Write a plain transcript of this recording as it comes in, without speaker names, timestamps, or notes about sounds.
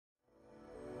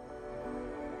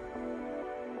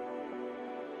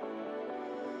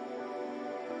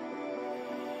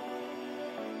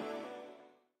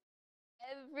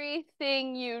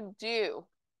everything you do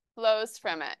flows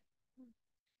from it.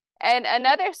 And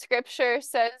another scripture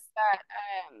says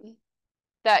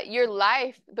that your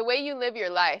life, the way you live your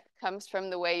life, comes from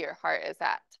the way your heart is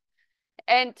at.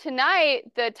 And tonight,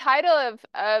 the title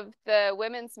of the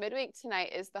women's midweek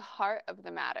tonight is The Heart of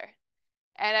the Matter.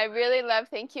 And I really love,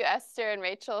 thank you, Esther and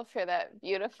Rachel, for that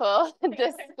beautiful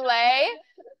display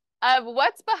of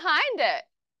what's behind it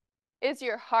is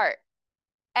your heart.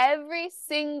 Every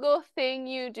single thing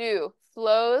you do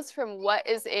flows from what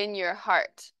is in your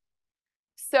heart.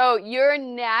 So you're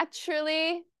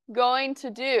naturally going to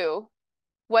do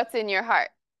what's in your heart.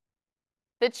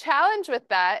 The challenge with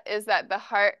that is that the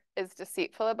heart is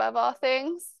deceitful above all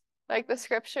things, like the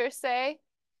scriptures say.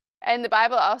 And the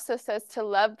Bible also says to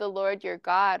love the Lord your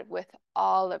God with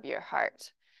all of your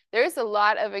heart. There's a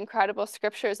lot of incredible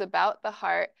scriptures about the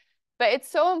heart, but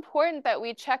it's so important that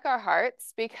we check our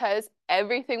hearts because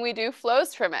everything we do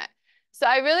flows from it. So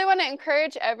I really want to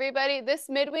encourage everybody. This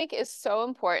midweek is so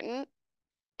important.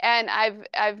 And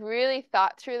I've really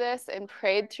thought through this and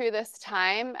prayed through this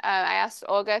time. I asked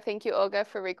Olga, thank you, Olga,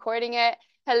 for recording it.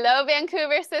 Hello,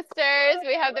 Vancouver sisters.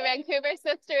 We have the Vancouver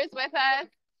sisters with us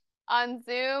on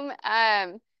Zoom.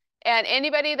 And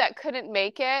anybody that couldn't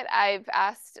make it, I've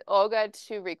asked Olga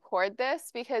to record this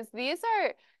because these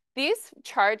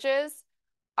charges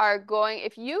are going,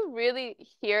 if you really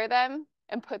hear them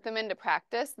and put them into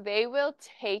practice, they will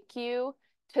take you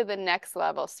to the next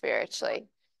level spiritually.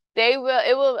 It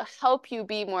will help you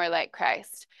be more like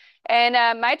Christ.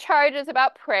 And my charge is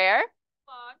about prayer,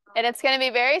 and it's going to be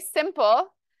very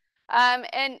simple.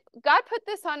 And God put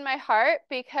this on my heart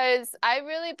because I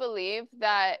really believe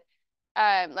that,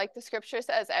 like the scripture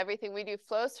says, everything we do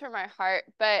flows from our heart.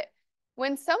 But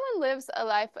when someone lives a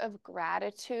life of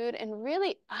gratitude and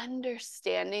really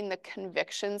understanding the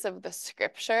convictions of the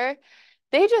scripture,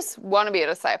 they just want to be a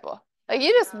disciple. Like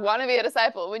you just want to be a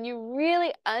disciple. When you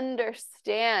really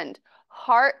understand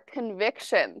heart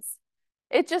convictions,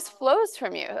 it just flows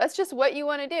from you. That's just what you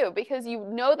want to do because you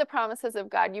know the promises of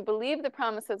God. You believe the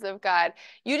promises of God.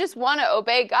 You just want to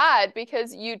obey God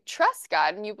because you trust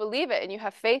God and you believe it and you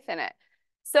have faith in it.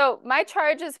 So my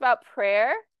charge is about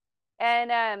prayer.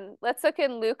 And let's look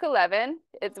in Luke 11.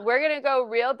 We're going to go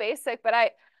real basic, but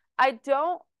I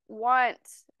don't want,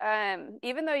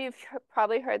 even though you've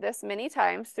probably heard this many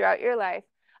times throughout your life,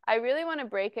 I really want to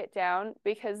break it down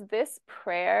because this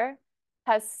prayer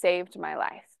has saved my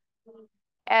life.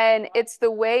 And it's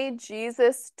the way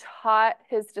Jesus taught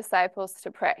his disciples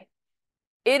to pray.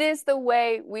 It is the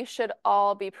way we should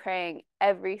all be praying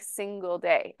every single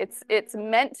day. It's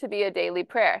meant to be a daily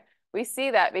prayer. We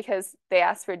see that because they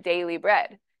ask for daily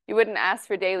bread. You wouldn't ask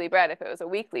for daily bread if it was a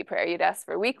weekly prayer. You'd ask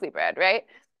for weekly bread, right?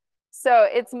 So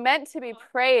it's meant to be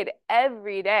prayed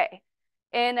every day.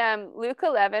 In Luke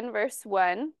 11, verse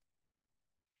 1,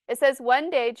 it says, one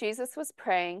day Jesus was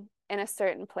praying in a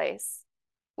certain place.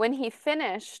 When he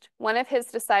finished, one of his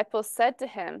disciples said to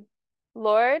him,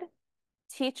 Lord,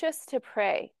 teach us to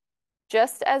pray,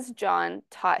 just as John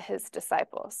taught his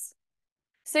disciples.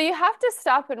 So you have to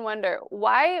stop and wonder,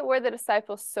 why were the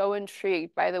disciples so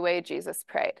intrigued by the way Jesus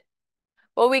prayed?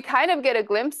 Well, we kind of get a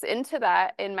glimpse into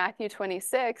that in Matthew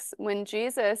 26 when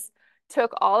Jesus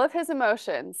took all of his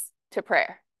emotions to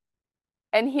prayer.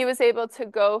 And he was able to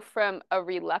go from a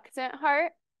reluctant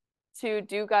heart to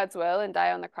do God's will and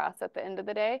die on the cross at the end of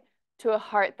the day to a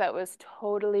heart that was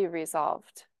totally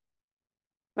resolved.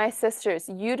 My sisters,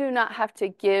 you do not have to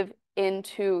give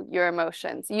into your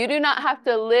emotions. You do not have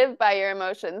to live by your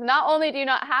emotions. Not only do you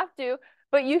not have to,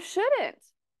 but you shouldn't.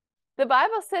 The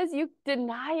Bible says you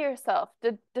deny yourself.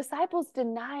 The disciples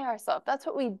deny ourselves. That's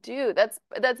what we do. That's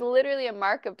literally a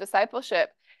mark of discipleship,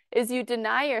 is you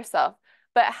deny yourself.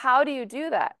 But how do you do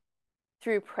that?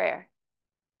 Through prayer.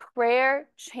 Prayer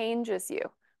changes you.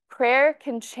 Prayer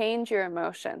can change your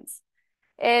emotions.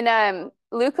 In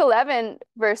Luke 11,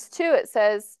 verse 2, it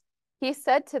says, he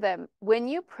said to them, when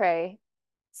you pray,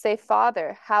 say,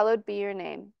 Father, hallowed be your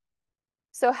name.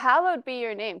 So hallowed be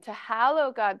your name. To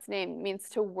hallow God's name means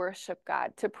to worship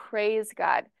God, to praise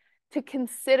God, to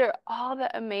consider all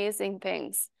the amazing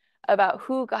things about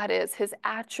who God is, his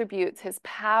attributes, his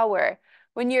power.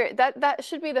 That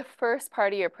should be the first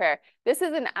part of your prayer. This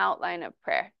is an outline of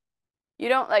prayer. You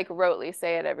don't like rotely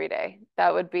say it every day.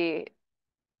 That would be,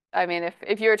 I mean,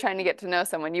 if you were trying to get to know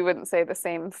someone, you wouldn't say the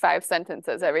same 5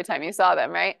 sentences every time you saw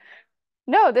them, right?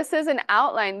 No, this is an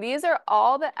outline. These are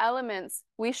all the elements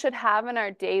we should have in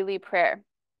our daily prayer.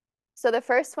 So the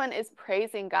first one is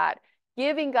praising God,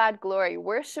 giving God glory,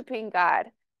 worshiping God.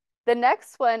 The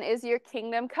next one is your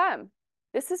kingdom come.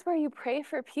 This is where you pray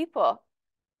for people.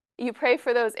 You pray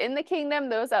for those in the kingdom,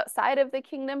 those outside of the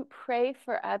kingdom. Pray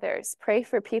for others. Pray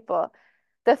for people.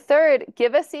 The third,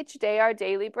 give us each day our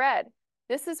daily bread.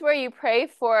 This is where you pray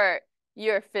for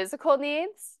your physical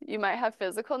needs. You might have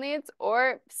physical needs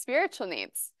or spiritual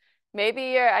needs.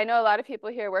 Maybe I know a lot of people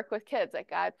here work with kids, like,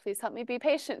 God, please help me be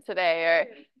patient today. Or,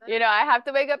 I have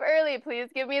to wake up early. Please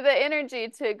give me the energy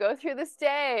to go through this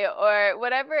day, or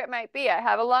whatever it might be. I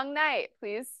have a long night.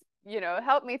 Please,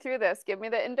 help me through this. Give me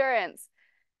the endurance.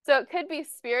 So it could be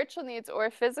spiritual needs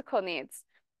or physical needs.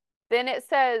 Then it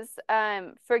says,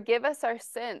 forgive us our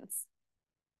sins.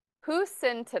 Who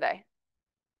sinned today?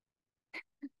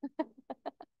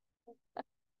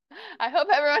 I hope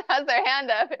everyone has their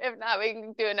hand up. If not, we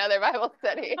can do another Bible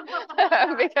study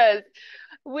because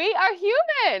we are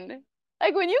human.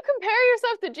 Like, when you compare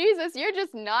yourself to Jesus, you're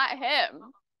just not him.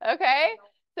 Okay?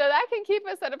 So that can keep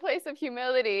us at a place of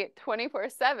humility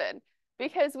 24/7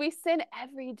 because we sin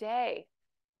every day.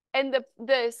 And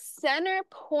the center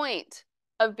point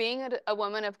of being a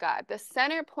woman of God, the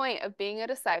center point of being a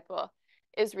disciple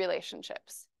is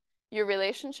relationships. Your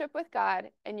relationship with God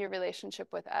and your relationship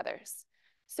with others.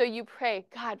 So you pray,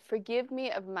 God, forgive me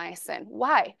of my sin.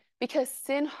 Why? Because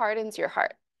sin hardens your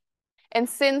heart and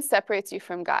sin separates you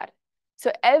from God.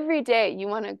 So every day you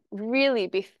want to really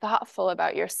be thoughtful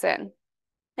about your sin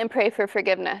and pray for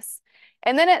forgiveness.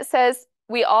 And then it says,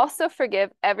 we also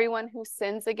forgive everyone who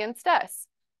sins against us.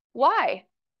 Why?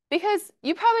 Because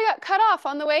you probably got cut off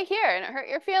on the way here and it hurt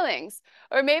your feelings.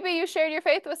 Or maybe you shared your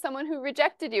faith with someone who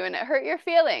rejected you and it hurt your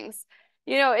feelings.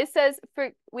 It says,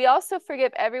 we also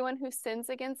forgive everyone who sins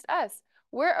against us.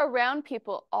 We're around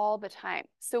people all the time.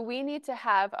 So we need to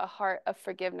have a heart of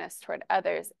forgiveness toward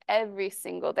others every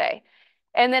single day.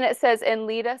 And then it says, and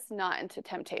lead us not into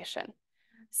temptation.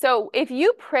 So if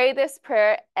you pray this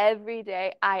prayer every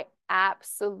day, I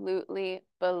absolutely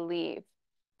believe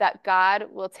that God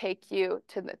will take you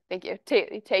to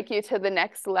the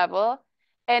next level.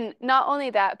 And not only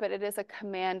that, but it is a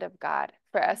command of God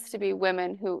for us to be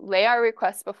women who lay our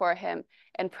requests before him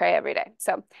and pray every day.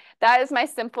 So that is my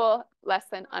simple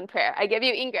lesson on prayer. I give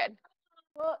you Ingrid.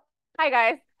 Well, hi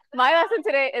guys. My lesson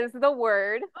today is the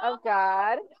Word of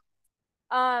God.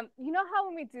 You know how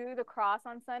when we do the cross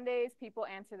on Sundays, people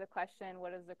answer the question,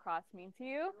 what does the cross mean to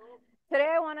you?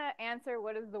 Today I want to answer,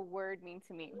 what does the Word mean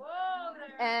to me?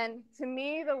 And to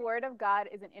me, the Word of God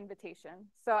is an invitation.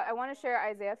 So I want to share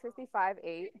Isaiah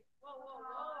 55:8.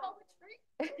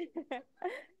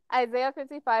 Isaiah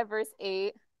 55 verse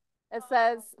 8. It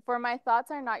says, for my thoughts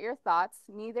are not your thoughts,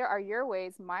 neither are your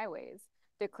ways my ways,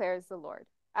 declares the Lord.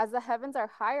 As the heavens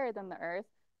are higher than the earth,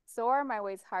 so are my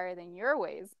ways higher than your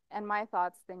ways, and my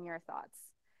thoughts than your thoughts.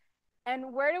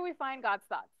 And where do we find God's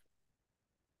thoughts?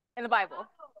 In the Bible.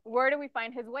 Where do we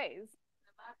find his ways?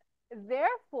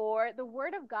 Therefore, the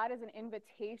Word of God is an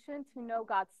invitation to know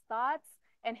God's thoughts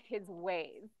and his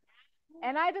ways.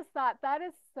 And I just thought that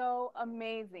is so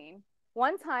amazing.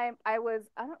 One time I was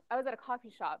at a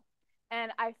coffee shop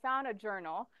and I found a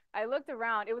journal. I looked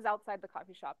around, it was outside the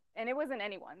coffee shop and it wasn't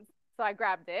anyone's. So I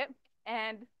grabbed it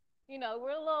and,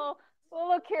 we're a little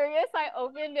curious. I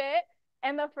opened it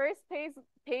and the first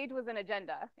page was an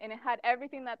agenda and it had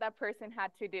everything that person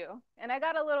had to do. And I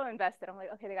got a little invested. I'm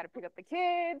like, okay, they got to pick up the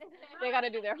kids. They got to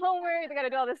do their homework. They got to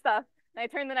do all this stuff. And I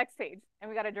turned the next page and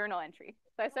we got a journal entry.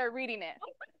 So I started reading it.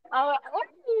 I was like,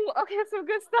 oh, okay, some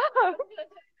good stuff.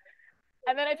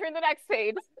 And then I turned the next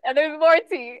page and there's more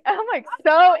tea. And I'm like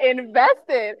so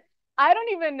invested. I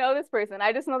don't even know this person.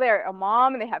 I just know they're a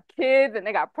mom and they have kids and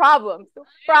they got problems.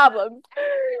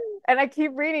 And I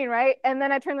keep reading, right? And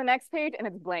then I turn the next page and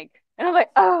it's blank. And I'm like,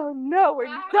 oh no, we're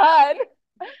done.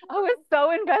 I was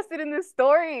so invested in this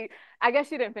story. I guess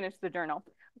she didn't finish the journal.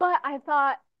 But I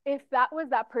thought if that was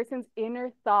that person's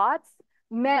inner thoughts,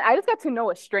 man, I just got to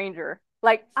know a stranger.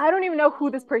 Like, I don't even know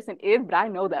who this person is, but I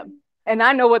know them. And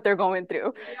I know what they're going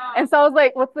through. And so I was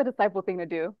like, what's the disciple thing to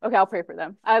do? Okay, I'll pray for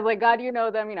them. I was like, God, you know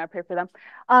them, I pray for them.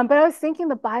 But I was thinking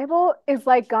the Bible is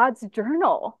like God's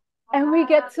journal and we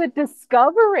get to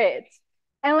discover it.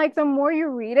 And like the more you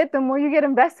read it, the more you get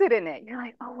invested in it. You're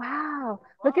like, oh, wow,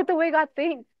 look at the way God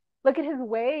thinks. Look at his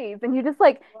ways. And you just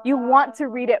like, you want to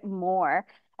read it more.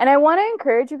 And I want to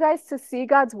encourage you guys to see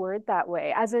God's word that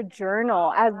way, as a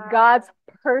journal, as God's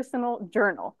personal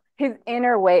journal, his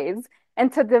inner ways,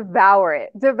 and to devour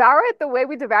it. Devour it the way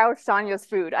we devour Shanya's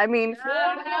food. I mean,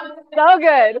 so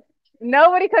good.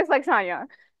 Nobody cooks like Shanya.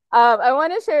 I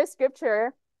want to share a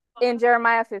scripture in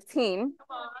Jeremiah 15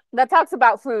 that talks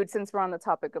about food, since we're on the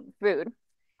topic of food.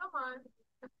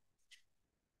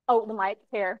 Oh, the mic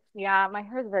hair. Yeah, my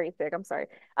hair is very thick. I'm sorry.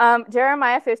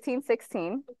 Jeremiah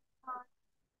 15:16.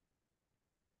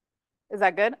 Is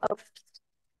that good? Oh.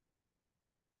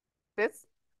 this.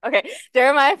 Okay,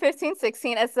 Jeremiah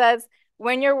 15:16, it says,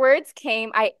 when your words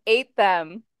came, I ate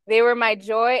them. They were my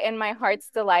joy and my heart's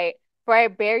delight, for I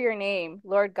bear your name,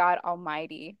 Lord God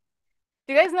Almighty.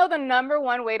 Do you guys know the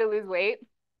 #1 way to lose weight?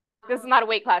 This is not a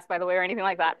weight class, by the way, or anything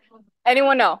like that.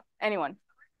 Anyone know? Anyone?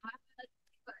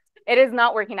 It is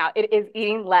not working out. It is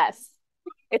eating less.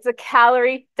 It's a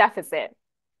calorie deficit.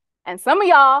 And some of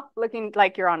y'all looking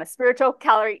like you're on a spiritual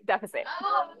calorie deficit.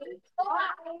 Some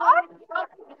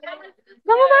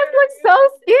of us look so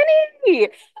skinny.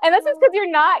 And this is because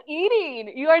you're not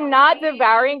eating. You are not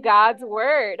devouring God's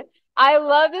word. I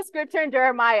love the scripture in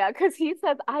Jeremiah because he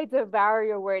says, I devour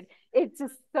your word. It's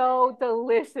just so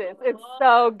delicious. It's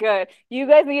so good. You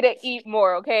guys need to eat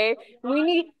more, okay? We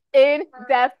need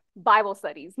in-depth Bible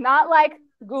studies, not like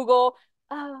Google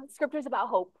scriptures about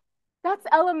hope. That's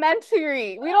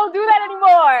elementary. We don't do that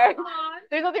anymore.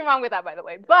 There's nothing wrong with that, by the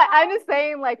way. But I'm just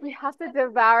saying, like, we have to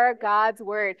devour God's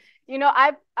word. You know,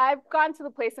 I've gotten to the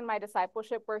place in my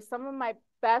discipleship where some of my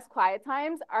best quiet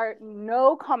times are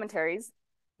no commentaries,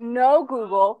 no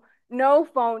Google, no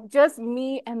phone, just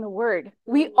me and the word.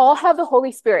 We all have the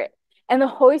Holy Spirit. And the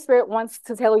Holy Spirit wants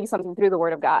to tell you something through the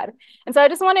word of God. And so I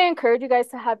just want to encourage you guys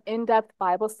to have in-depth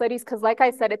Bible studies because like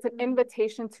I said, it's an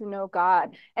invitation to know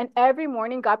God. And every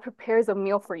morning God prepares a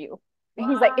meal for you.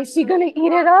 And he's like, is she going to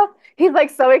eat it up? He's like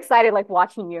so excited, like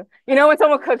watching you. You know, when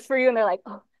someone cooks for you and they're like,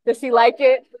 oh, does she like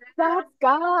it? That's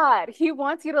God. He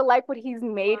wants you to like what he's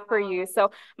made for you.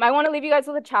 So I want to leave you guys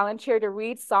with a challenge here to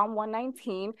read Psalm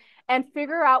 119 and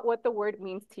figure out what the word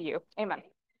means to you. Amen.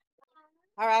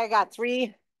 All right, I got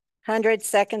 300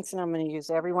 seconds and I'm going to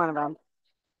use every one of them.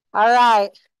 All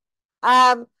right.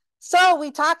 So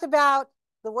we talked about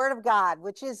the word of God,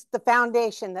 which is the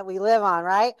foundation that we live on,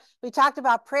 right? We talked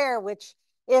about prayer, which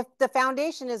if the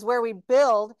foundation is where we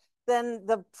build, then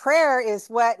the prayer is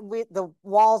what the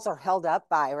walls are held up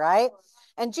by, right?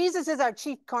 And Jesus is our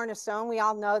chief cornerstone. We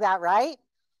all know that, right?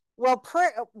 Well,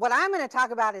 prayer, what I'm going to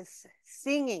talk about is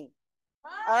singing.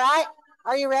 All right.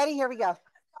 Are you ready? Here we go.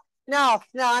 No,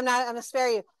 I'm not. I'm going to spare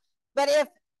you. But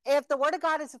if the word of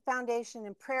God is a foundation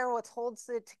and prayer what holds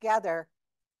it together,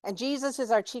 and Jesus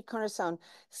is our chief cornerstone,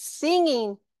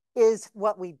 singing is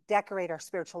what we decorate our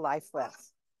spiritual life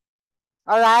with.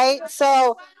 All right.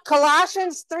 So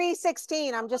Colossians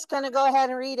 3:16, I'm just going to go ahead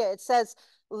and read it. It says,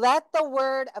 let the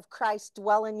word of Christ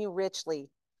dwell in you richly,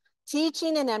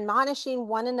 teaching and admonishing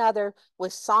one another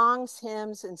with songs,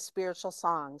 hymns, and spiritual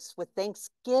songs, with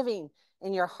thanksgiving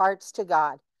in your hearts to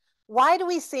God. Why do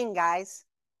we sing, guys?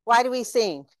 Why do we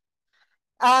sing?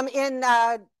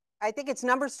 I think it's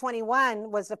Numbers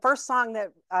 21 was the first song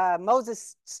that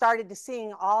Moses started to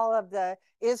sing all of the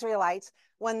Israelites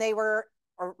when they were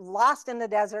lost in the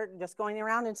desert, just going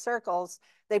around in circles.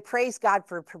 They praised God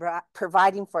for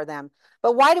providing for them.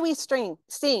 But why do we sing?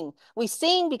 We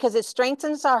sing because it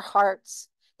strengthens our hearts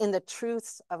in the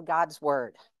truths of God's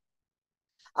word.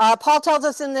 Paul tells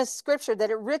us in this scripture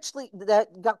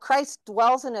that Christ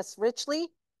dwells in us richly,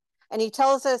 and he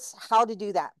tells us how to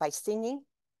do that by singing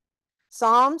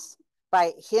psalms,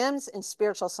 by hymns and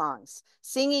spiritual songs.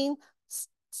 Singing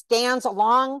stands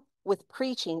along with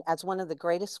preaching as one of the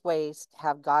greatest ways to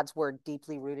have God's word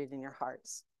deeply rooted in your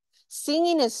hearts.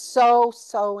 Singing is so,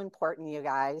 so important, you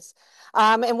guys.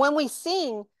 And when we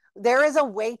sing, there is a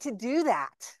way to do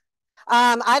that.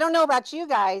 I don't know about you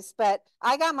guys, but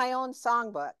I got my own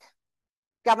songbook.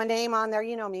 Got my name on there.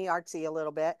 You know me, artsy a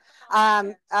little bit.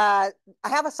 I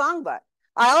have a songbook.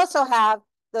 I also have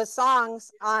the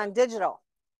songs on digital.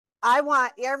 I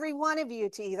want every one of you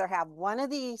to either have one of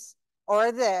these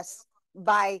or this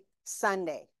by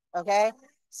Sunday. Okay.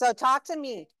 So talk to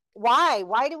me. Why?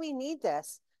 Why do we need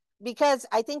this? Because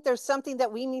I think there's something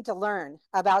that we need to learn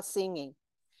about singing.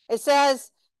 It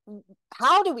says,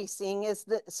 how do we sing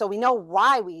so we know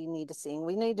why we need to sing.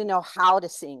 We need to know how to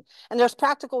sing. And there's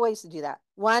practical ways to do that.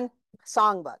 One,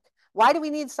 songbook. Why do we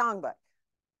need songbook?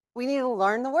 We need to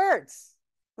learn the words.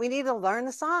 We need to learn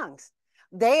the songs.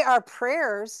 They are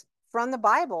prayers from the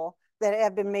Bible that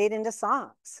have been made into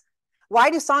songs.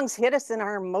 Why do songs hit us in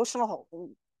our emotional,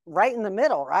 right in the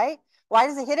middle, right? Why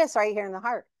does it hit us right here in the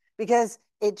heart? Because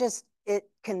it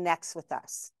connects with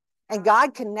us. And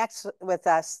God connects with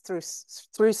us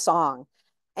through song.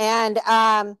 And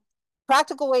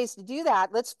practical ways to do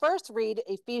that. Let's first read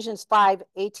Ephesians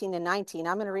 5:18 and 19.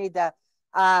 I'm going to read the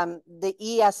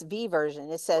ESV version.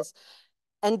 It says,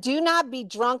 and do not be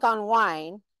drunk on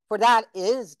wine, for that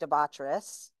is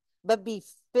debaucherous, but be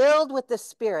filled with the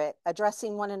Spirit,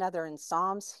 addressing one another in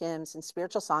psalms, hymns, and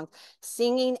spiritual songs,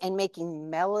 singing and making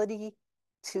melody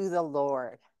to the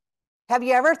Lord. Have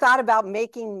you ever thought about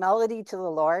making melody to the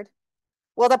Lord?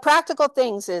 Well, the practical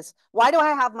things is, why do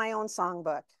I have my own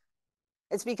songbook?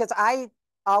 It's because I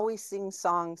always sing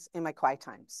songs in my quiet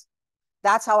times.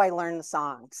 That's how I learn the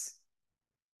songs.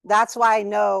 That's why I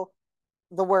know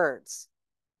the words.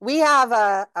 We have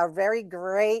a very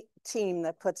great team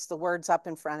that puts the words up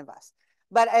in front of us.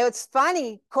 But it's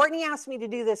funny, Courtney asked me to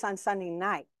do this on Sunday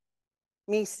night,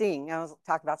 me sing. I was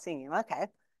talking about singing. Okay,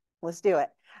 let's do it.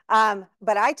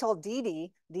 But I told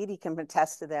Dee Dee can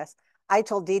attest to this. I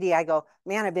told Dee Dee, I go,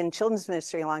 man, I've been in children's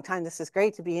ministry a long time. This is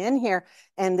great to be in here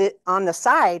and on the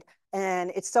side.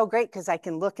 And it's so great because I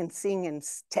can look and sing and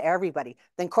to everybody.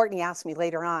 Then Courtney asked me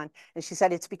later on, and she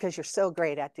said, it's because you're so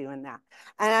great at doing that.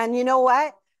 And you know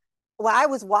what? Well, I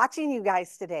was watching you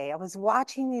guys today. I was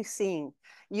watching you sing.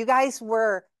 You guys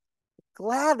were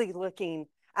gladly looking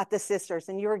at the sisters,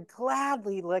 and you were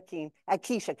gladly looking at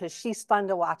Keisha because she's fun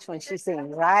to watch when she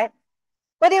sings, right?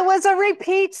 But it was a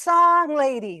repeat song,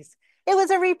 ladies. It was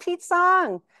a repeat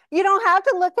song. You don't have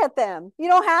to look at them. You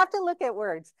don't have to look at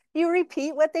words. You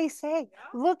repeat what they say.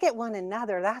 Look at one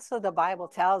another. That's what the Bible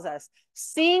tells us.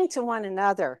 Sing to one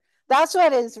another. That's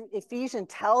what Ephesians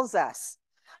tells us.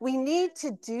 We need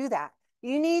to do that.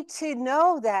 You need to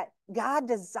know that God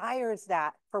desires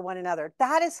that for one another.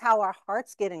 That is how our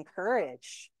hearts get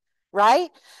encouraged, right?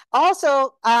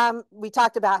 Also, we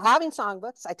talked about having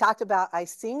songbooks. I talked about I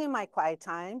sing in my quiet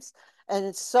times, and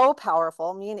it's so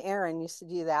powerful. Me and Aaron used to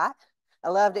do that. I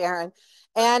loved Aaron.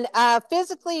 And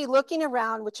physically looking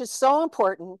around, which is so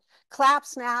important, clap,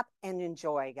 snap, and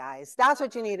enjoy, guys. That's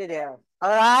what you need to do, all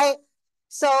right?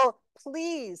 So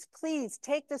please, please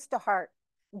take this to heart.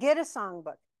 Get a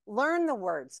songbook. Learn the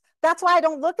words. That's why I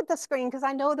don't look at the screen, because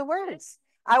I know the words.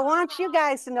 I want you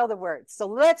guys to know the words. So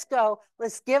let's go.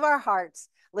 Let's give our hearts.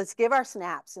 Let's give our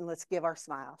snaps, and let's give our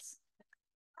smiles.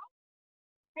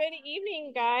 Good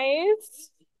evening,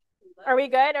 guys. Are we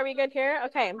good? Are we good here?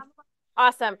 Okay.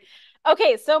 Awesome.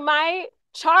 Okay, so my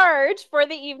charge for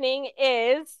the evening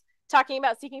is talking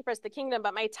about seeking first the kingdom,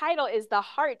 but my title is the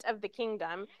heart of the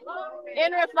kingdom.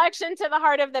 In reflection to the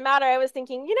heart of the matter, I was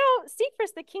thinking, seek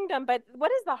first the kingdom, but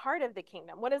what is the heart of the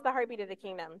kingdom? What is the heartbeat of the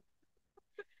kingdom?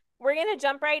 We're going to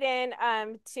jump right in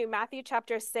to Matthew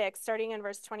chapter 6, starting in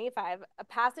verse 25, a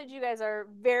passage you guys are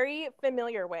very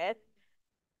familiar with.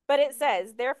 But it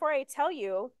says, therefore I tell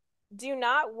you, do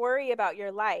not worry about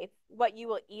your life, what you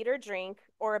will eat or drink,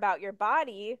 or about your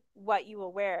body, what you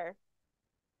will wear.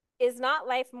 Is not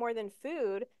life more than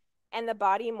food, and the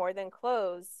body more than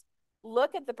clothes?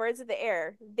 Look at the birds of the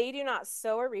air. They do not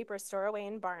sow or reap or store away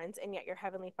in barns, and yet your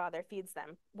heavenly Father feeds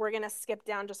them. We're going to skip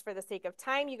down just for the sake of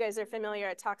time. You guys are familiar.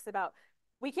 It talks about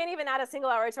we can't even add a single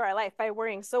hour to our life by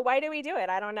worrying. So why do we do it?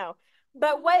 I don't know.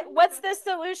 But what's the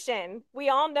solution? We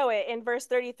all know it in verse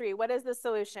 33. What is the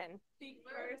solution? Seek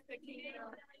first the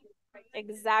kingdom.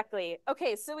 Exactly.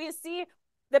 Okay, so we see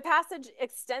the passage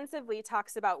extensively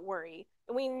talks about worry.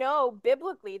 And we know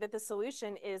biblically that the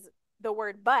solution is the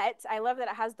word but. I love that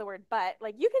it has the word but.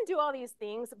 Like, you can do all these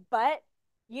things, but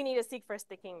you need to seek first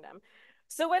the kingdom.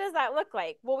 So what does that look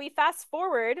like? Well, we fast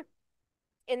forward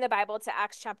in the Bible to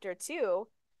Acts chapter 2.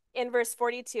 In verse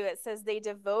 42, it says, they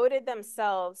devoted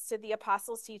themselves to the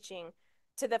apostles' teaching,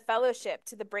 to the fellowship,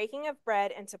 to the breaking of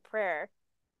bread, and to prayer.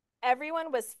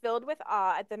 Everyone was filled with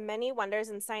awe at the many wonders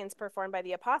and signs performed by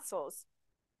the apostles.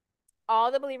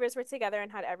 All the believers were together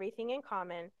and had everything in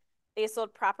common. They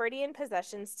sold property and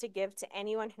possessions to give to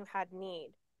anyone who had need.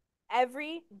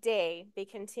 Every day they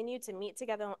continued to meet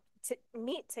together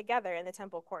in the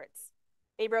temple courts.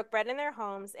 They broke bread in their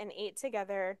homes and ate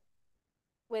together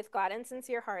with glad and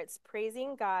sincere hearts,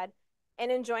 praising God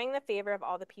and enjoying the favor of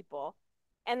all the people.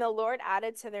 And the Lord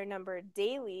added to their number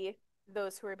daily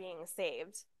those who were being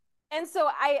saved. And so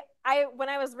I when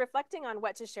I was reflecting on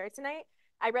what to share tonight,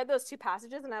 I read those two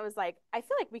passages and I was like, I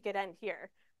feel like we could end here,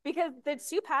 because the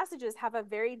two passages have a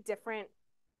very different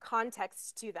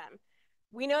context to them.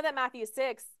 We know that Matthew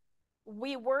 6,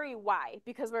 we worry. Why?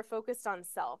 Because we're focused on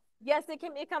self. Yes, it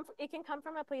can come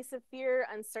from a place of fear,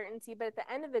 uncertainty, but at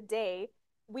the end of the day,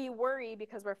 we worry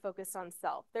because we're focused on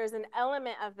self. There's an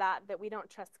element of that we don't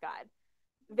trust God.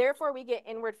 Therefore, we get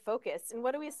inward focused. And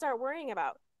what do we start worrying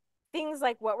about? Things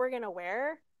like what we're going to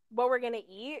wear, what we're going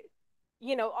to eat,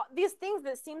 these things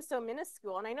that seem so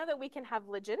minuscule. And I know that we can have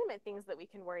legitimate things that we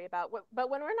can worry about, but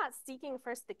when we're not seeking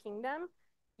first the kingdom,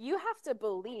 you have to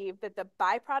believe that the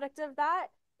byproduct of that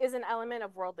is an element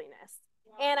of worldliness.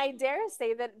 And I dare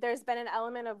say that there's been an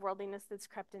element of worldliness that's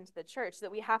crept into the church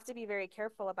that we have to be very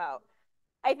careful about.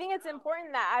 I think it's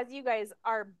important that as you guys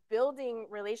are building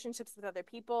relationships with other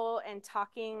people and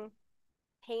talking,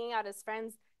 hanging out as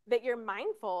friends, that you're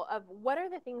mindful of what are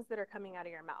the things that are coming out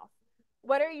of your mouth.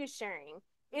 What are you sharing?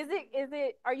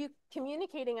 Are you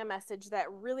communicating a message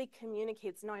that really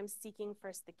communicates, no, I'm seeking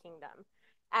first the kingdom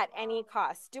at any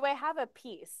cost? Do I have a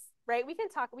peace, right? We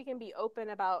can be open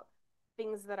about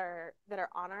things that are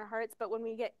on our hearts, but when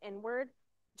we get inward,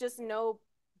 just know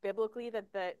biblically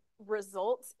that the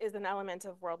result is an element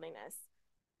of worldliness.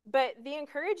 But the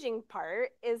encouraging part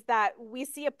is that we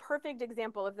see a perfect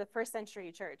example of the first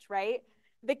century church, right?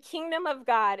 The kingdom of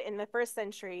God in the first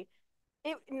century,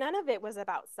 none of it was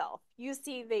about self. You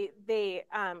see, they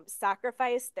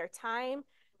sacrificed their time,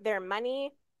 their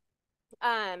money.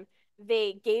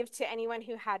 They gave to anyone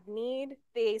who had need.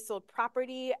 They sold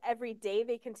property every day.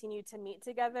 They continued to meet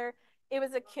together. It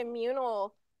was a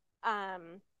communal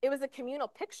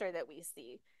picture that we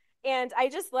see. And I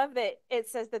just love that it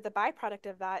says that the byproduct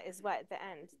of that is what? At the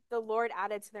end, the Lord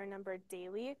added to their number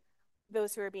daily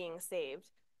those who are being saved.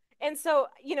 And so,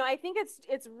 I think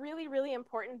it's really, really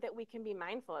important that we can be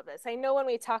mindful of this. I know when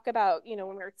we talk about, when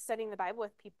we're studying the Bible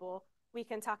with people, we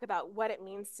can talk about what it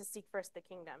means to seek first the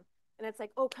kingdom. And it's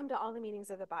like, oh, come to all the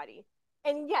meetings of the body.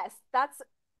 And yes, that's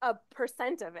a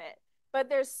percent of it, but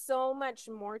there's so much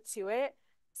more to it.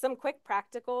 Some quick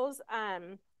practicals,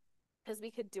 because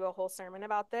we could do a whole sermon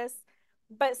about this,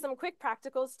 but some quick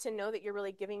practicals to know that you're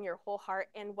really giving your whole heart,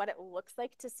 and what it looks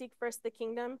like to seek first the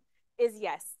kingdom is,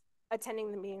 yes,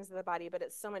 attending the meetings of the body, but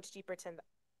it's so much deeper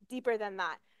than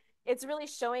that. It's really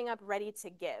showing up ready to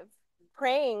give,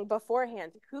 praying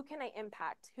beforehand. Who can I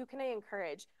impact? Who can I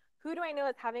encourage? Who do I know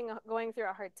is going through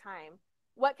a hard time?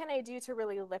 What can I do to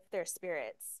really lift their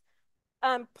spirits?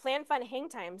 Plan fun hang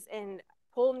times and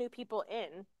pull new people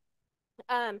in.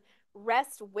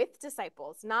 Rest with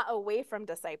disciples, not away from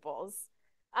disciples.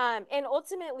 And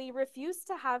ultimately refuse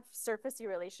to have surfacey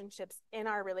relationships in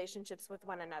our relationships with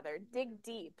one another. Dig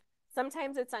deep.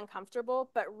 Sometimes it's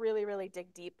uncomfortable, but really, really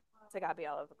dig deep. To God be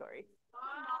all of the glory.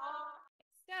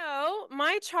 So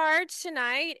my charge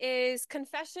tonight is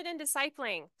confession and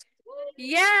discipling.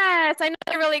 Yes, I know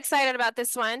you're really excited about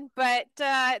this one, but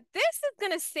this is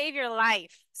going to save your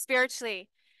life spiritually.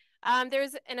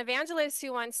 There's an evangelist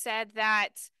who once said that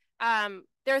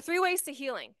there are 3 ways to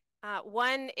healing.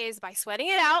 One is by sweating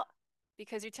it out,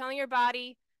 because you're telling your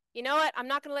body, you know what, I'm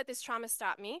not going to let this trauma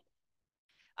stop me.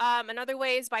 Another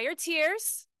way is by your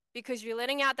tears, because you're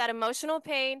letting out that emotional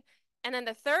pain. And then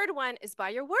the third one is by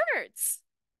your words,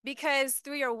 because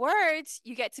through your words,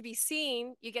 you get to be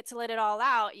seen, you get to let it all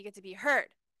out, you get to be heard.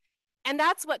 And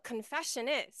that's what confession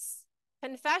is.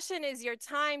 Confession is your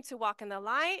time to walk in the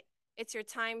light. It's your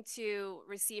time to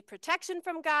receive protection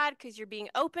from God, because you're being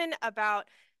open about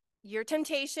your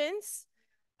temptations.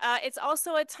 It's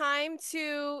also a time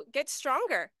to get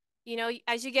stronger.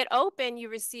 As you get open, you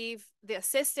receive the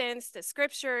assistance, the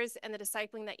scriptures, and the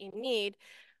discipling that you need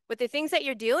with the things that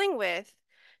you're dealing with.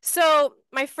 So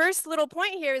my first little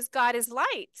point here is God is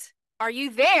light. Are you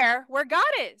there where God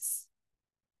is?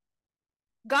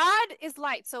 God is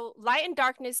light. So light and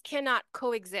darkness cannot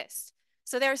coexist.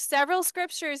 So there are several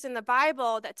scriptures in the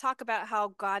Bible that talk about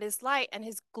how God is light, and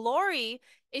his glory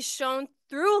is shown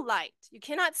through light. You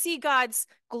cannot see God's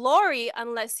glory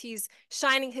unless he's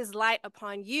shining his light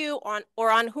upon you,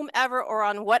 or on whomever, or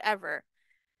on whatever.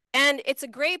 And it's a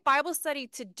great Bible study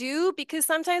to do, because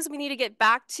sometimes we need to get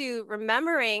back to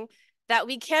remembering that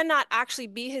we cannot actually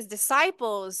be his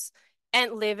disciples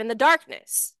and live in the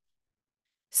darkness.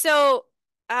 So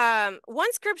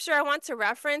one scripture I want to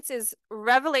reference is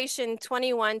Revelation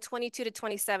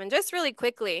 21:22-27, just really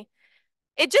quickly.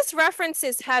 It just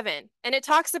references heaven, and it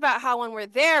talks about how when we're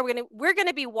there, we're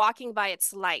gonna be walking by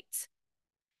its light.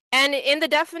 And in the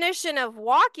definition of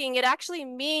walking, it actually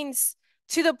means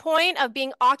to the point of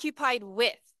being occupied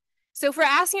with. So if we're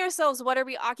asking ourselves, what are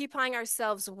we occupying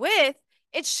ourselves with?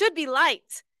 It should be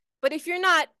light. But if you're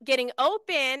not getting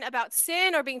open about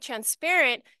sin or being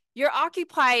transparent, you're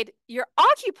occupied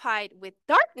with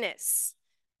darkness.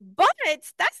 But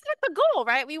that's not the goal,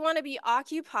 right? We want to be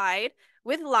occupied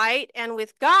with light and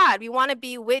with God. We want to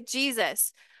be with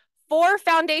Jesus. 4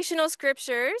 foundational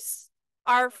scriptures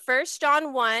are 1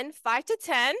 John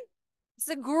 1:5-10. It's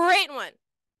a great one.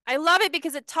 I love it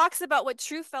because it talks about what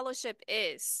true fellowship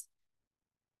is.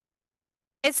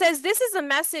 It says, "This is a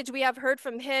message we have heard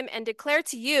from him and declare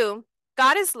to you,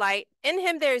 God is light. In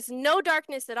him there is no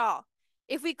darkness at all.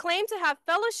 If we claim to have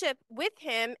fellowship with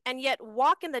him and yet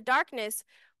walk in the darkness,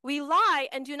 we lie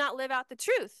and do not live out the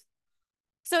truth."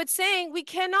 So it's saying we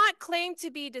cannot claim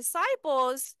to be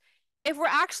disciples if we're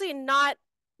actually not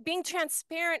being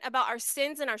transparent about our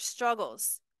sins and our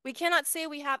struggles. We cannot say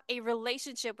we have a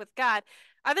relationship with God.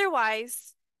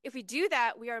 Otherwise, if we do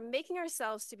that, we are making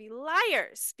ourselves to be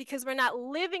liars, because we're not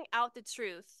living out the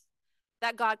truth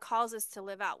that God calls us to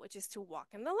live out, which is to walk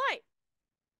in the light.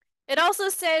 It also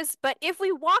says, but if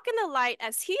we walk in the light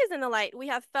as he is in the light, we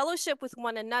have fellowship with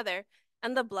one another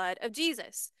and the blood of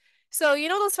Jesus. So you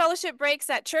know those fellowship breaks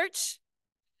at church?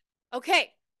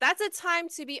 Okay, that's a time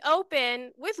to be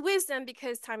open with wisdom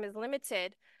because time is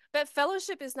limited. But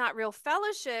fellowship is not real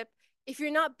fellowship if you're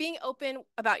not being open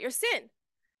about your sin.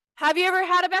 Have you ever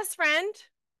had a best friend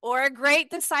or a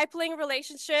great discipling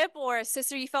relationship or a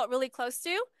sister you felt really close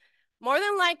to? More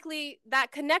than likely,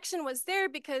 that connection was there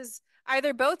because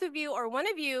either both of you or one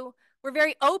of you were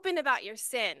very open about your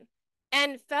sin.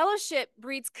 And fellowship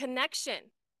breeds connection.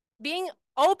 Being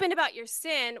open about your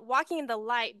sin, walking in the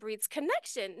light breeds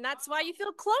connection. And that's why you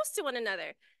feel close to one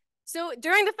another. So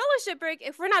during the fellowship break,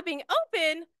 if we're not being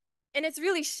open and it's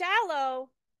really shallow,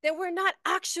 then we're not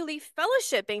actually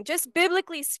fellowshipping, just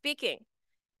biblically speaking.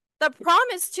 The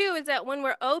promise too is that when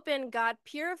we're open, God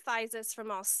purifies us from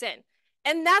all sin.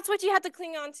 And that's what you have to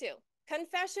cling on to.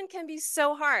 Confession can be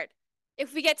so hard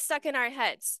if we get stuck in our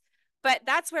heads. But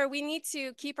that's where we need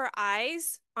to keep our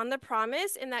eyes on the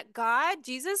promise and that God,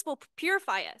 Jesus, will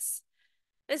purify us.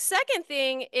 The second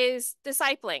thing is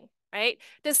discipling, right?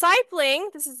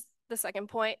 Discipling, this is the second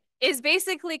point, is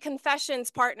basically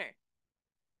confession's partner.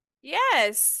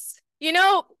 Yes. You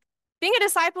know, being a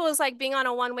disciple is like being on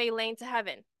a one-way lane to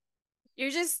heaven.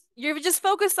 You're just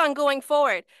focused on going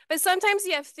forward. But sometimes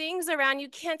you have things around you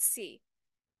can't see.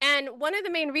 And one of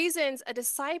the main reasons a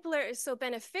discipler is so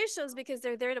beneficial is because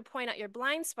they're there to point out your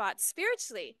blind spots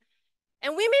spiritually.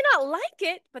 And we may not like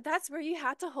it, but that's where you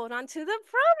have to hold on to the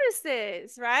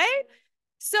promises, right?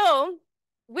 So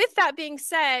with that being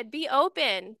said, be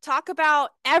open. Talk about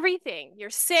everything,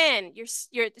 your sin, your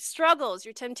struggles,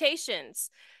 your temptations.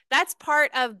 That's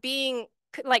part of being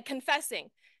like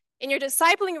confessing. In your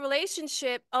discipling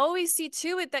relationship, always see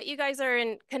to it that you guys are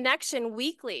in connection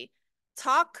weekly.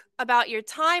 Talk about your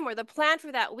time or the plan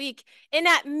for that week. And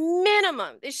at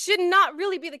minimum, it should not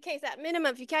really be the case. At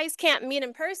minimum, if you guys can't meet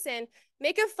in person,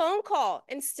 make a phone call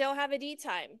and still have a D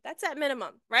time. That's at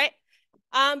minimum, right?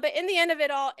 But in the end of it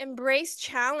all, embrace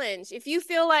challenge. If you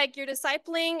feel like your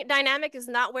discipling dynamic is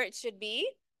not where it should be,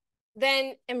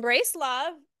 then embrace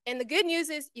love. And the good news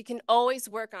is you can always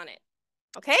work on it.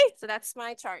 Okay, so that's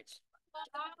my charge.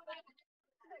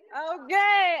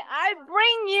 Okay, I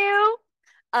bring you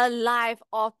a life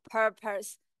of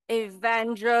purpose,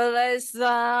 evangelism.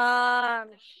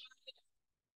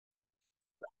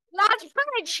 Let's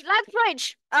preach.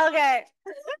 Okay.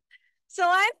 So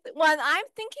when I'm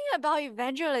thinking about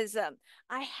evangelism,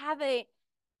 I have a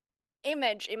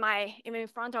image in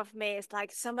front of me. It's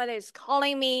like somebody is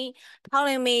calling me,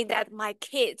 telling me that my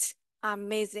kids are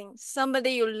missing.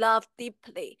 Somebody you love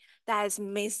deeply that is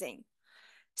missing.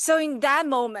 So in that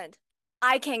moment,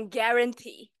 I can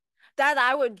guarantee that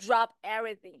I will drop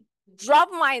everything, drop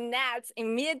my nets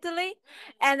immediately,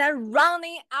 and then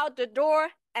running out the door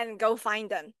and go find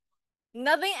them.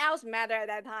 Nothing else mattered at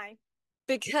that time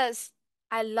because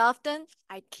I love them,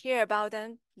 I care about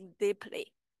them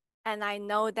deeply, and I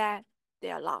know that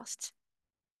they are lost.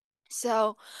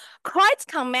 So Christ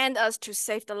commands us to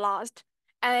save the lost,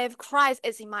 and if Christ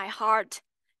is in my heart,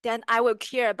 then I will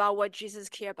care about what Jesus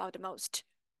cares about the most.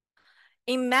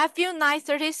 In Matthew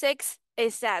 9:36,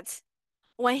 it says,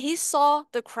 when he saw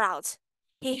the crowds,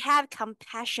 he had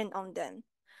compassion on them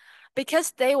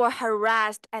because they were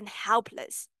harassed and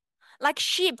helpless, like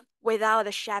sheep without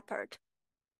a shepherd.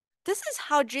 This is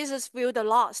how Jesus viewed the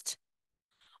lost,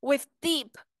 with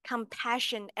deep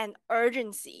compassion and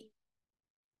urgency.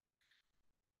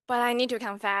 But I need to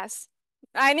confess.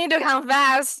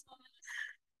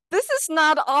 This is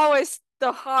not always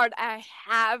the heart I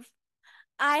have.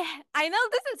 I know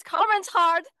this is Carmen's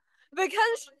heart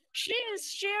because she is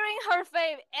sharing her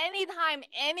faith anytime,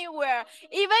 anywhere,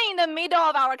 even in the middle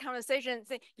of our conversation.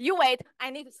 Say, you wait, I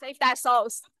need to save that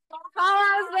souls. Come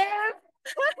on, sis.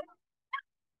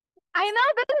 I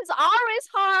know this is always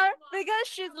hard because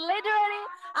she's literally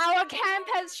our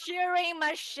campus sharing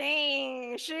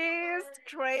machine. She's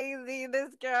crazy,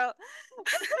 this girl.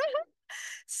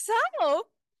 So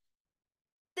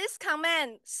this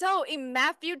command, so in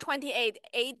Matthew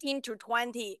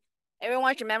 28:18-20,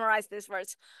 everyone should memorize this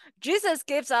verse. Jesus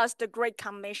gives us the Great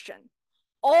Commission.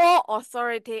 All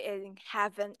authority in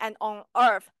heaven and on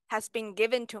earth has been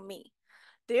given to me.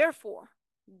 Therefore,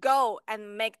 go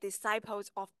and make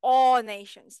disciples of all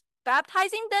nations,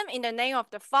 baptizing them in the name of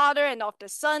the Father and of the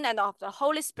Son and of the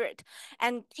Holy Spirit,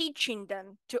 and teaching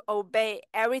them to obey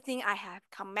everything I have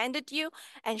commanded you,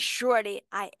 and surely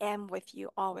I am with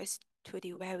you always to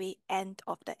the very end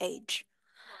of the age.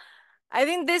 I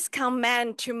think this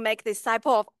command to make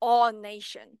disciples of all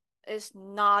nations is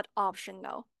not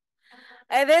optional.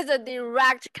 It is a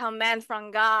direct command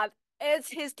from God.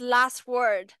 It's his last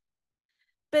word.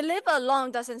 Belief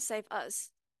alone doesn't save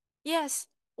us. Yes,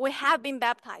 we have been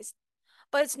baptized,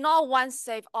 but it's not once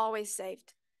saved, always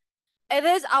saved. It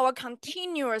is our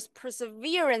continuous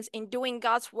perseverance in doing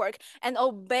God's work and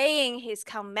obeying his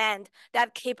command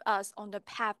that keep us on the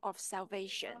path of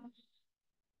salvation.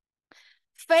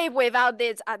 Faith without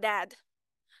deeds are dead.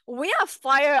 We are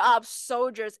fired up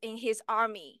soldiers in his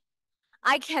army.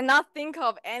 I cannot think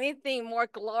of anything more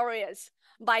glorious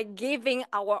by giving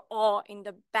our all in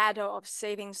the battle of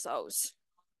saving souls.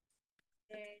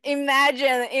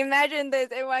 Imagine this,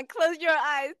 everyone. Close your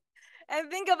eyes and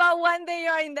think about one day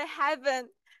you're in the heaven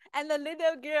and the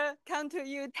little girl come to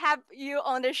you, tap you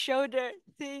on the shoulder,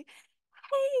 say, hey,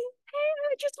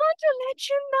 I just want to let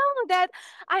you know that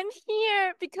I'm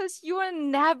here because you are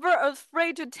never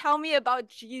afraid to tell me about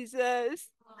Jesus.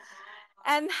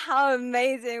 And how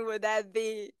amazing would that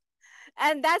be?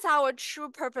 And that's our true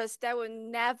purpose that will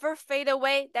never fade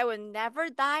away, that will never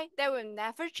die, that will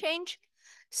never change.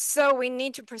 So we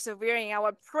need to persevere in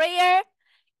our prayer,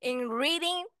 in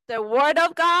reading the word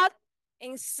of God,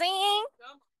 in singing,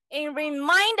 in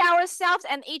remind ourselves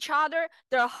and each other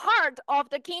the heart of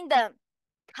the kingdom.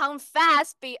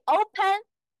 Confess, be open,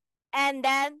 and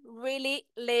then really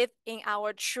live in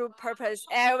our true purpose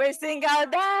every single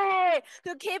day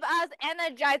to keep us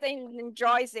energized and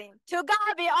rejoicing. To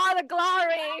God be all the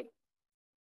glory.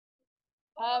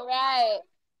 All right.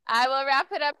 I will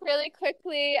wrap it up really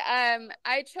quickly.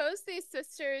 I chose these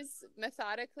sisters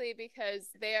methodically because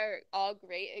they are all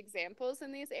great examples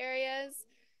in these areas.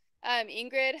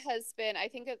 Ingrid has been, I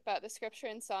think about the scripture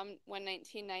in Psalm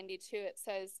 119:92. It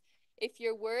says, if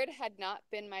your word had not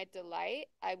been my delight,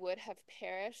 I would have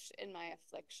perished in my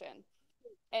affliction.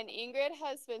 And Ingrid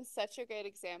has been such a great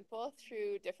example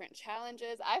through different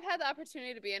challenges. I've had the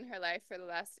opportunity to be in her life for the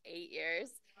last 8 years.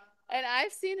 And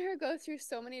I've seen her go through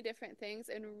so many different things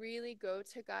and really go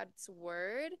to God's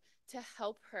word to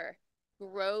help her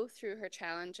grow through her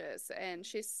challenges. And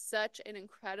she's such an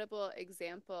incredible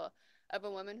example of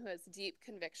a woman who has deep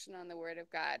conviction on the word of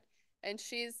God. And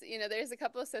she's, there's a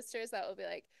couple of sisters that will be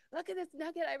like, look at this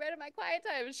nugget I read in my quiet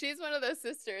time. She's one of those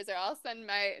sisters, or I'll send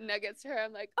my nuggets to her.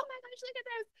 I'm like, oh my gosh, look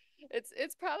at this.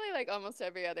 It's probably like almost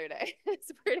every other day.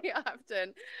 It's pretty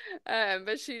often.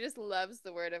 But she just loves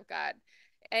the word of God.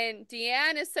 And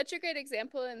Deanne is such a great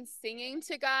example in singing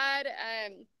to God.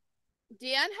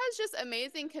 Deanne has just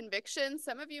amazing conviction.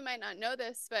 Some of you might not know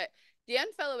this, but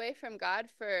Deanne fell away from God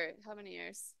for how many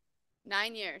years?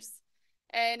 9 years.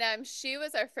 And she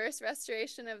was our first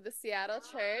restoration of the Seattle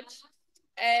church.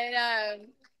 And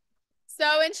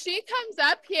so when she comes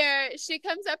up here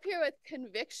with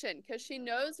conviction because she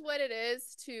knows what it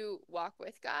is to walk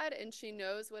with God, and she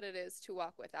knows what it is to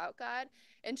walk without God,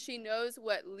 and she knows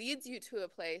what leads you to a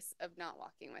place of not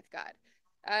walking with God.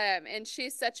 And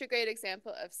she's such a great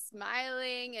example of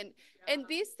smiling, and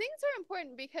these things are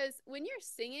important because when you're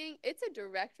singing, it's a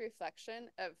direct reflection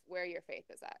of where your faith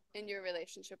is at in your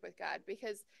relationship with God,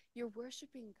 because you're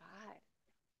worshiping God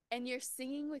and you're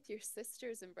singing with your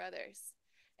sisters and brothers.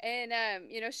 And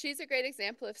she's a great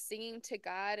example of singing to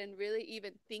God and really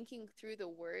even thinking through the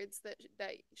words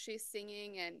that she's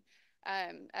singing.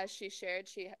 And as she shared,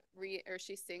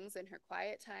 she sings in her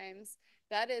quiet times.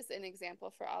 That is an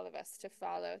example for all of us to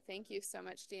follow. Thank you so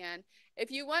much, Deanne. If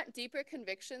you want deeper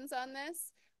convictions on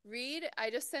this, I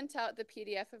just sent out the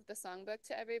PDF of the songbook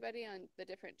to everybody on the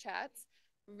different chats.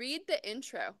 Read the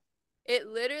intro. It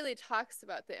literally talks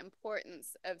about the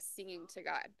importance of singing to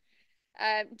God.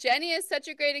 Jenny is such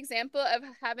a great example of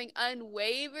having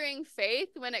unwavering faith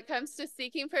when it comes to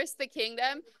seeking first the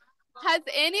kingdom. Has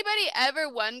anybody ever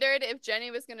wondered if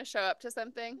Jenny was going to show up to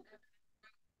something?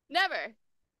 Never.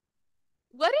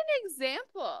 What an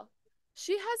example.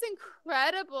 She has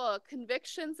incredible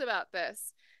convictions about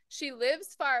this. She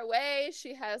lives far away.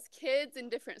 She has kids in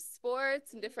different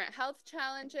sports and different health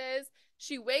challenges.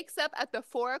 She wakes up at the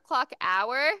 4 o'clock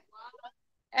hour,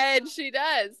 and she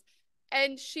does.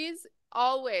 And she's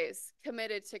always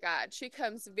committed to God. She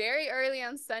comes very early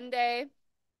on Sunday.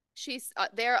 She's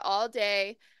there all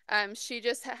day. She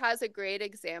just has a great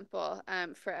example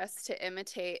for us to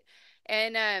imitate.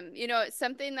 And, it's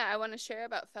something that I want to share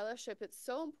about fellowship. It's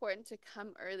so important to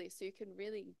come early so you can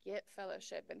really get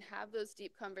fellowship and have those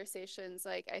deep conversations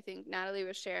like I think Natalie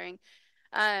was sharing.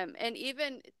 And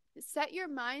even set your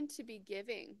mind to be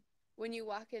giving when you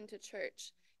walk into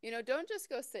church. Don't just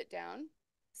go sit down.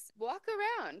 Walk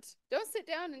around. Don't sit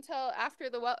down until after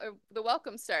the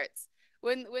welcome starts.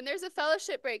 When there's a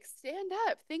fellowship break, stand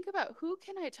up. Think about, who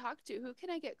can I talk to? Who can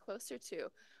I get closer to?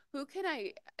 Who can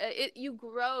you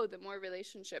grow the more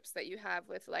relationships that you have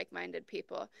with like-minded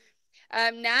people.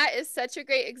 Nat is such a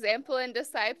great example in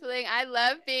discipling. I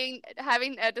love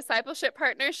having a discipleship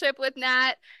partnership with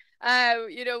Nat.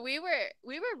 You know, we were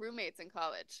roommates in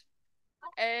college,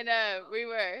 and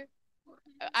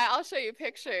I'll show you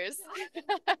pictures.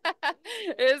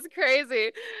 It's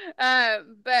crazy.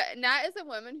 But Nat is a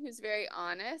woman who's very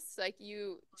honest. Like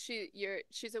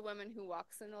she's a woman who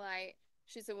walks in the light.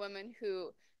 She's a woman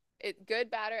who,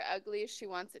 good, bad, or ugly, she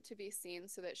wants it to be seen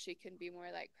so that she can be more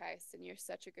like Christ. And you're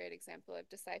such a great example of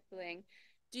discipling.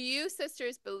 Do you,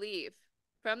 sisters, believe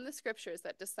from the scriptures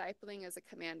that discipling is a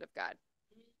command of God?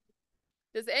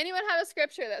 Does anyone have a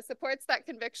scripture that supports that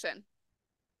conviction?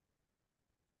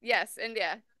 Yes,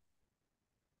 India.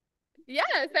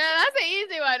 Yes, that's an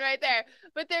easy one right there.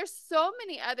 But there's so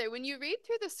many other. When you read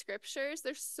through the scriptures,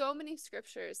 there's so many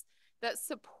scriptures that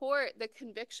support the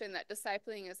conviction that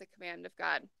discipling is a command of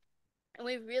God. And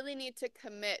we really need to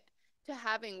commit to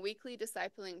having weekly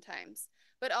discipling times,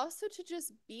 but also to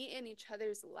just be in each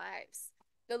other's lives.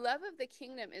 The love of the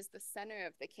kingdom is the center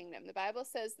of the kingdom. The Bible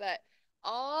says that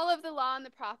all of the law and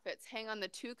the prophets hang on the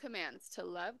two commands: to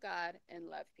love God and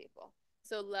love people.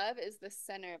 So love is the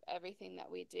center of everything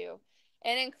that we do.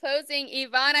 And in closing,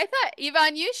 Yvonne, I thought,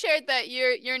 Yvonne, you shared that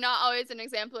you're not always an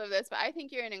example of this, but I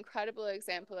think you're an incredible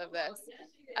example of this,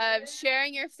 of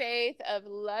sharing your faith, of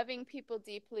loving people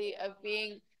deeply, of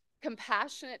being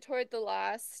compassionate toward the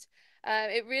lost.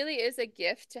 It really is a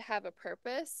gift to have a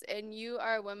purpose, and you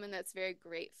are a woman that's very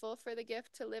grateful for the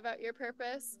gift to live out your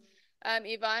purpose.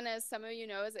 Yvonne, as some of you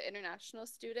know, is an international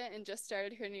student and just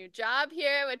started her new job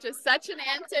here, which is such an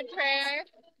answered prayer.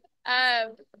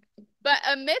 But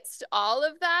amidst all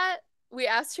of that, we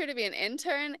asked her to be an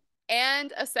intern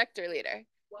and a sector leader.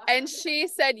 And she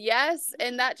said yes.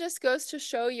 And that just goes to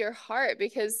show your heart,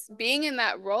 because being in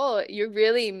that role, you're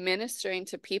really ministering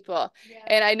to people.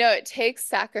 And I know it takes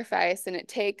sacrifice, and it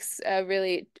takes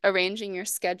really arranging your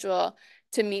schedule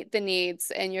to meet the needs,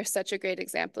 and you're such a great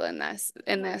example in this.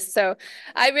 So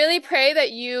I really pray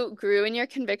that you grew in your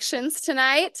convictions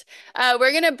tonight.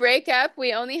 We're going to break up.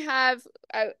 We only have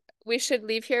we should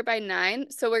leave here by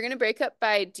 9. So we're going to break up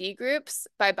by D groups,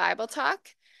 by Bible talk.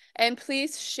 And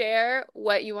please share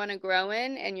what you want to grow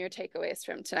in and your takeaways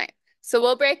from tonight. So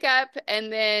we'll break up,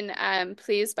 and then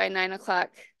please by 9 o'clock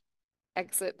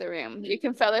exit the room. You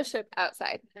can fellowship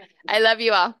outside. I love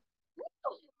you all.